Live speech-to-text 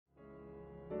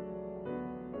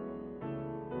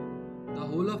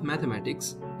whole of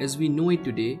mathematics, as we know it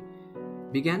today,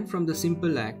 began from the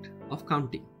simple act of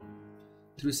counting.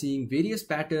 Through seeing various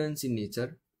patterns in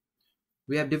nature,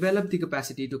 we have developed the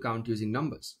capacity to count using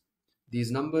numbers.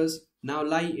 These numbers now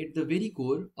lie at the very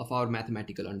core of our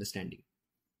mathematical understanding.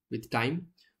 With time,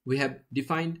 we have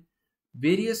defined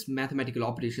various mathematical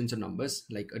operations on numbers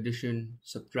like addition,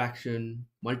 subtraction,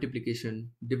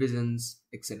 multiplication, divisions,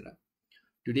 etc.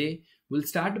 Today, we'll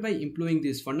start by employing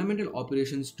these fundamental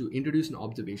operations to introduce an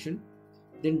observation,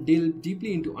 then delve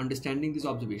deeply into understanding these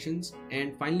observations,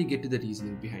 and finally get to the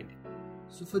reasoning behind it.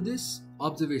 So for this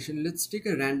observation, let's take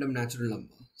a random natural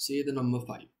number, say the number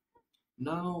 5.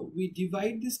 Now we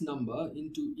divide this number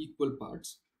into equal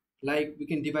parts, like we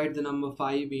can divide the number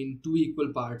 5 in 2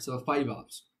 equal parts of 5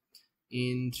 halves,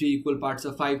 in 3 equal parts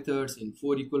of 5 thirds, in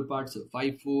 4 equal parts of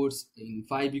 5 fourths, in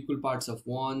 5 equal parts of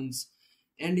 1s,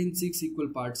 and in 6 equal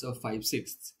parts of 5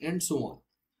 sixths, and so on.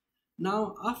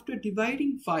 Now after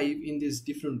dividing 5 in these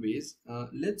different ways,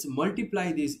 let's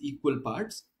multiply these equal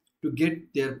parts to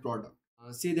get their product.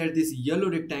 Say that this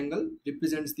yellow rectangle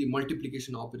represents the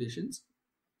multiplication operations.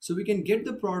 So we can get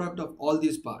the product of all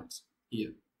these parts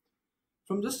here.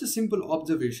 From just a simple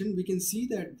observation, we can see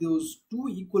that those 2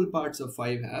 equal parts of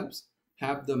 5 halves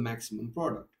have the maximum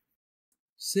product.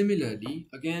 Similarly,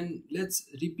 again, let's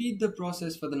repeat the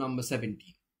process for the number 17.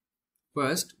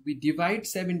 First, we divide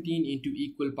 17 into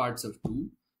equal parts of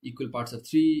 2, equal parts of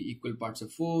 3, equal parts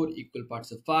of 4, equal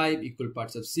parts of 5, equal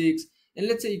parts of 6, and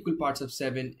let's say equal parts of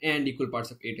 7 and equal parts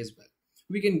of 8 as well.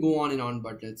 We can go on and on,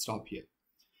 but let's stop here.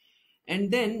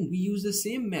 And then we use the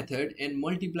same method and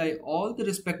multiply all the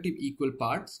respective equal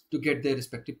parts to get their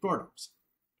respective products.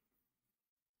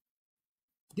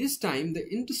 This time, the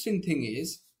interesting thing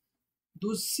is,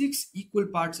 those 6 equal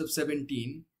parts of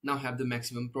 17 now have the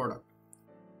maximum product.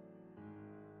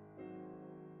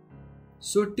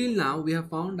 So till now, we have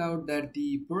found out that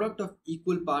the product of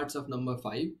equal parts of number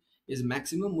 5 is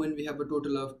maximum when we have a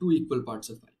total of 2 equal parts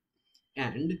of 5.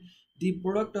 And the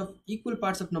product of equal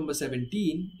parts of number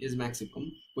 17 is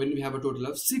maximum when we have a total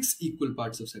of 6 equal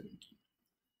parts of 17.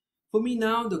 For me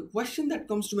now, the question that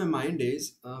comes to my mind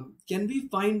is, can we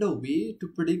find a way to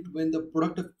predict when the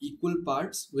product of equal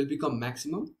parts will become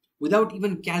maximum without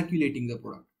even calculating the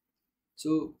product?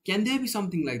 So can there be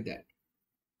something like that?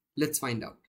 Let's find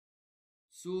out.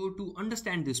 So to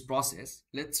understand this process,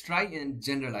 let's try and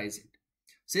generalize it.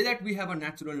 Say that we have a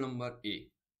natural number a,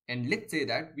 and let's say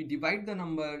that we divide the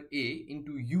number a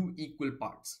into u equal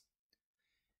parts,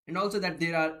 and also that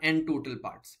there are n total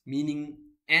parts, meaning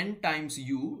n times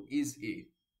u is a.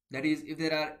 That is, if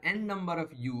there are n number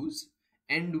of u's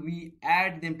and we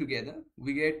add them together,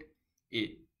 we get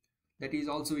a. That is,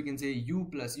 also we can say u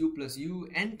plus u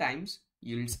n times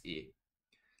yields a.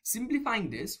 Simplifying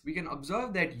this, we can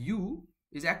observe that u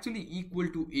is actually equal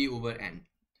to a over n,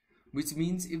 which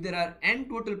means if there are n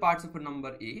total parts of a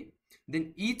number a,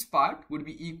 then each part would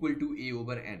be equal to a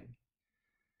over n.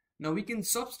 Now we can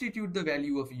substitute the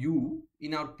value of u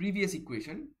in our previous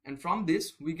equation, and from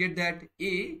this we get that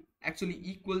a actually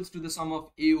equals to the sum of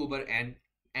a over n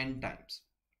times.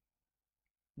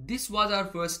 This was our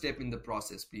first step in the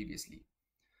process previously.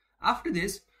 After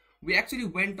this, we actually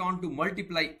went on to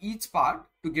multiply each part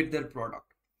to get their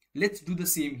product. Let's do the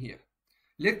same here.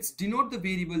 Let's denote the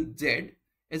variable z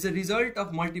as a result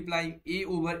of multiplying a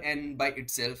over n by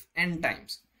itself n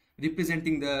times,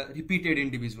 representing the repeated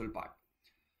individual part,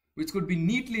 which could be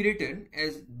neatly written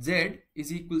as z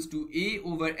is equals to a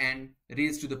over n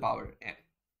raised to the power n.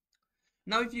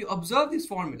 Now if you observe this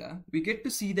formula, we get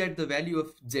to see that the value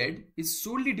of z is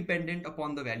solely dependent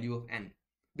upon the value of n,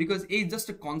 because a is just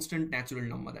a constant natural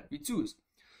number that we choose.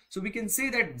 So we can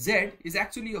say that z is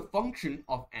actually a function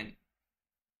of n.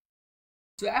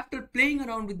 So after playing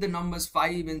around with the numbers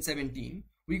 5 and 17,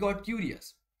 we got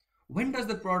curious. When does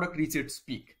the product reach its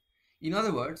peak? In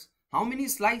other words, how many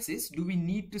slices do we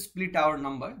need to split our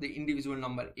number, the individual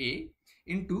number a,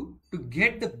 into to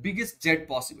get the biggest z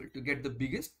possible, to get the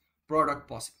biggest product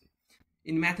possible?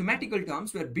 In mathematical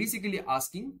terms, we are basically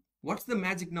asking, what's the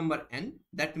magic number n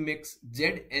that makes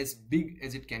z as big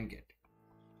as it can get?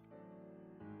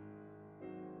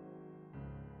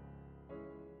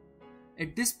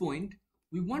 At this point,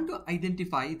 we want to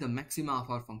identify the maxima of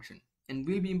our function, and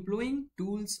we'll be employing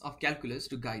tools of calculus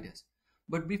to guide us.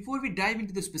 But before we dive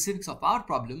into the specifics of our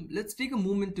problem, let's take a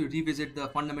moment to revisit the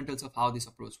fundamentals of how this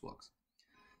approach works.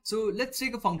 So let's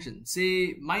take a function,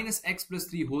 say minus x plus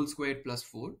 3 whole squared plus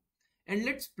 4, and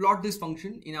let's plot this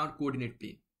function in our coordinate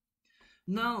plane.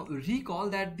 Now recall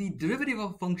that the derivative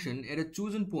of a function at a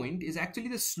chosen point is actually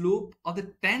the slope of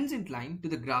the tangent line to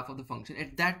the graph of the function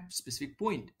at that specific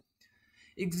point.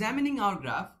 Examining our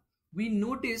graph, we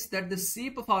notice that the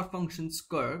shape of our function's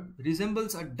curve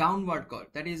resembles a downward curve.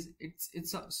 That is,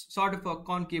 it's a sort of a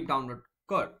concave downward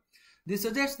curve. This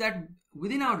suggests that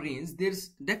within our range, there's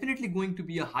definitely going to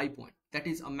be a high point, that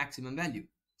is a maximum value.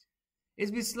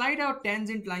 As we slide our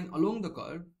tangent line along the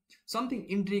curve, something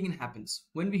intriguing happens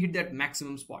when we hit that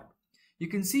maximum spot. You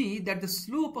can see that the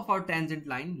slope of our tangent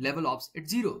line level off at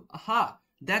 0. Aha,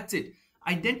 that's it.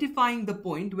 Identifying the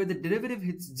point where the derivative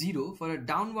hits 0 for a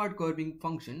downward curving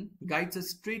function guides us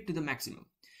straight to the maximum.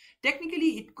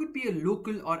 Technically, it could be a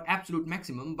local or absolute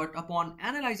maximum, but upon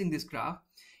analyzing this graph,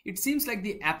 it seems like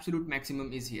the absolute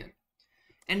maximum is here.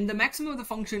 And the maximum of the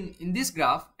function in this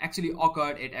graph actually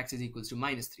occurred at x is equals to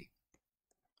 -3.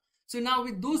 So now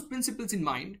with those principles in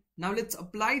mind, now let's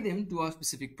apply them to our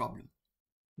specific problem.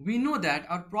 We know that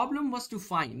our problem was to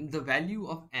find the value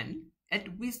of n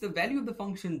at which the value of the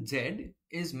function z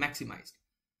is maximized.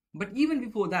 But even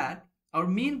before that, our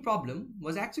main problem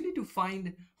was actually to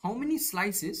find how many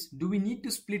slices do we need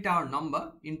to split our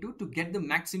number into to get the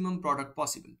maximum product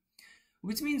possible.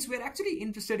 Which means we're actually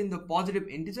interested in the positive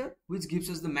integer which gives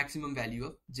us the maximum value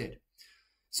of z.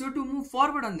 So to move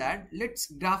forward on that, let's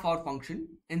graph our function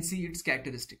and see its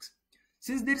characteristics.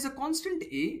 Since there is a constant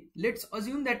a, let's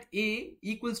assume that a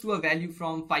equals to a value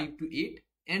from 5 to 8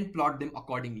 and plot them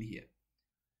accordingly here.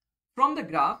 From the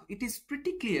graph, it is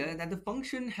pretty clear that the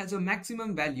function has a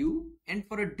maximum value, and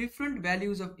for a different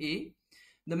values of a,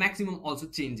 the maximum also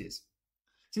changes.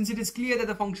 Since it is clear that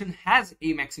the function has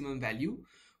a maximum value,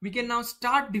 we can now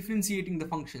start differentiating the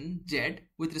function z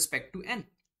with respect to n.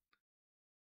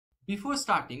 Before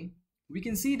starting, we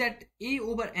can see that a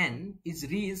over n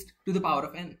is raised to the power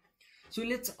of n. So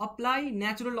let's apply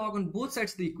natural log on both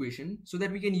sides of the equation so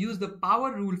that we can use the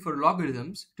power rule for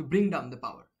logarithms to bring down the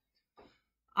power.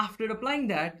 After applying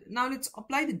that, now let's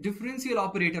apply the differential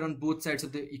operator on both sides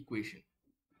of the equation.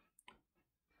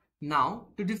 Now,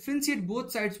 to differentiate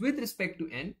both sides with respect to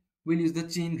n, we'll use the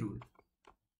chain rule.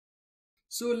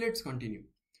 So let's continue.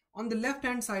 On the left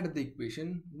hand side of the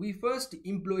equation, we first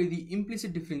employ the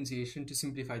implicit differentiation to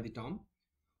simplify the term,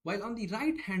 while on the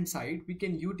right hand side, we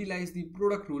can utilize the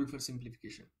product rule for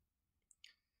simplification.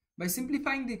 By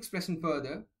simplifying the expression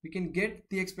further, we can get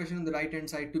the expression on the right hand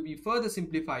side to be further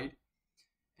simplified,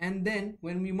 and then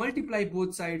when we multiply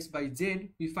both sides by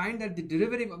z, we find that the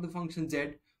derivative of the function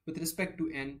z with respect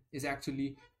to n is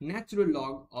actually natural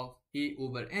log of a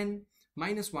over n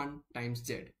minus 1 times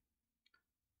z.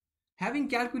 Having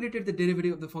calculated the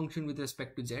derivative of the function with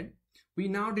respect to z, we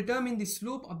now determine the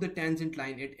slope of the tangent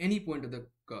line at any point of the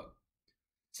curve.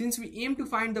 Since we aim to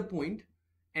find the point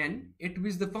n at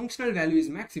which the functional value is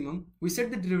maximum, we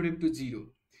set the derivative to 0.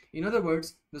 In other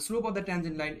words, the slope of the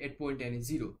tangent line at point n is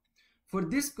 0. For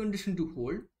this condition to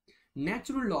hold,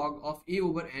 natural log of a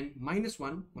over n minus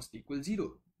 1 must equal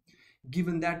 0.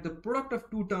 Given that the product of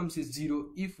two terms is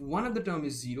 0 if one of the term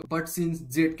is 0, but since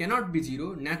z cannot be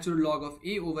 0, natural log of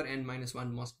a over n minus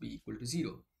 1 must be equal to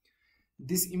 0.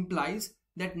 This implies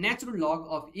that natural log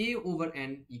of a over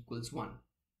n equals 1.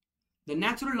 The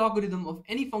natural logarithm of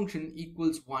any function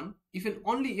equals 1 if and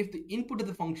only if the input of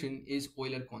the function is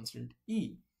Euler constant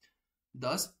e.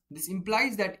 Thus, this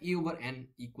implies that a over n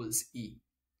equals e.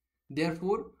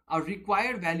 Therefore, our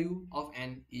required value of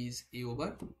n is a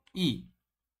over e.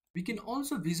 We can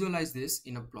also visualize this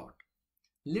in a plot.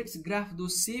 Let's graph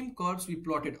those same curves we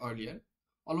plotted earlier.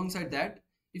 Alongside that,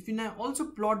 if we now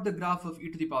also plot the graph of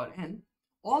e to the power n,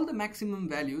 all the maximum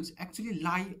values actually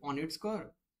lie on its curve.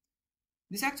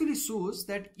 This actually shows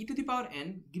that e to the power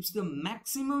n gives the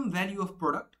maximum value of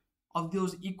product of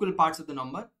those equal parts of the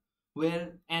number,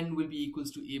 where n will be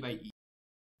equals to a by e.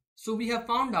 So we have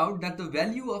found out that the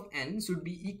value of n should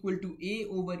be equal to a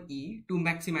over e to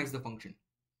maximize the function.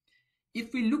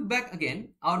 If we look back again,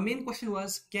 our main question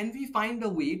was, can we find a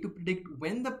way to predict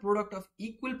when the product of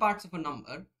equal parts of a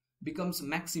number becomes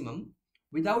maximum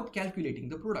without calculating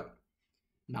the product?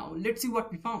 Now let's see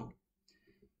what we found.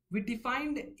 We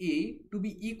defined a to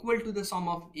be equal to the sum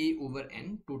of a over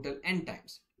n total n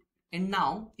times. And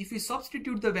now if we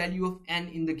substitute the value of n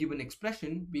in the given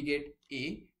expression, we get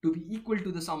a to be equal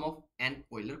to the sum of n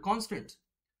Euler constants.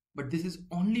 But this is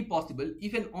only possible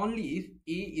if and only if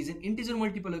a is an integer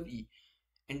multiple of e,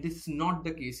 and this is not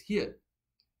the case here.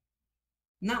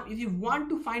 Now if you want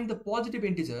to find the positive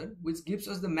integer which gives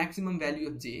us the maximum value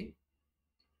of j,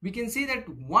 we can say that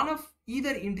one of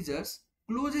either integers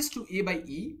closest to a by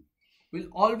e will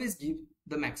always give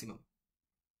the maximum.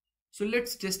 So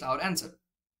let's test our answer.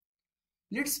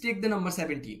 Let's take the number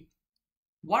 17.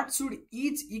 What should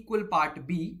each equal part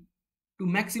be to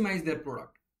maximize their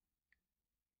product?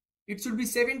 It should be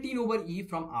 17 over e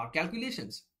from our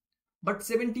calculations. But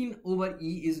 17 over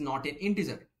e is not an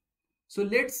integer. So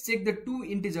let's check the two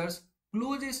integers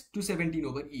closest to 17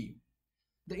 over e.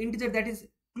 The integer that is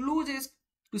closest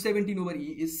to 17 over e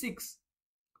is 6,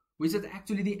 which is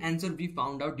actually the answer we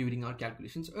found out during our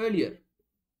calculations earlier.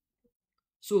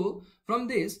 So from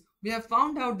this, we have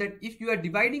found out that if you are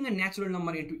dividing a natural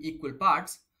number into equal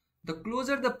parts, the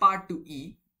closer the part to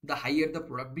e, the higher the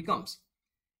product becomes.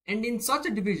 And in such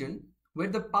a division, where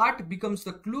the part becomes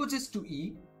the closest to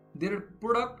e, their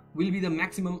product will be the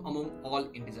maximum among all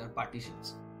integer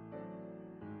partitions.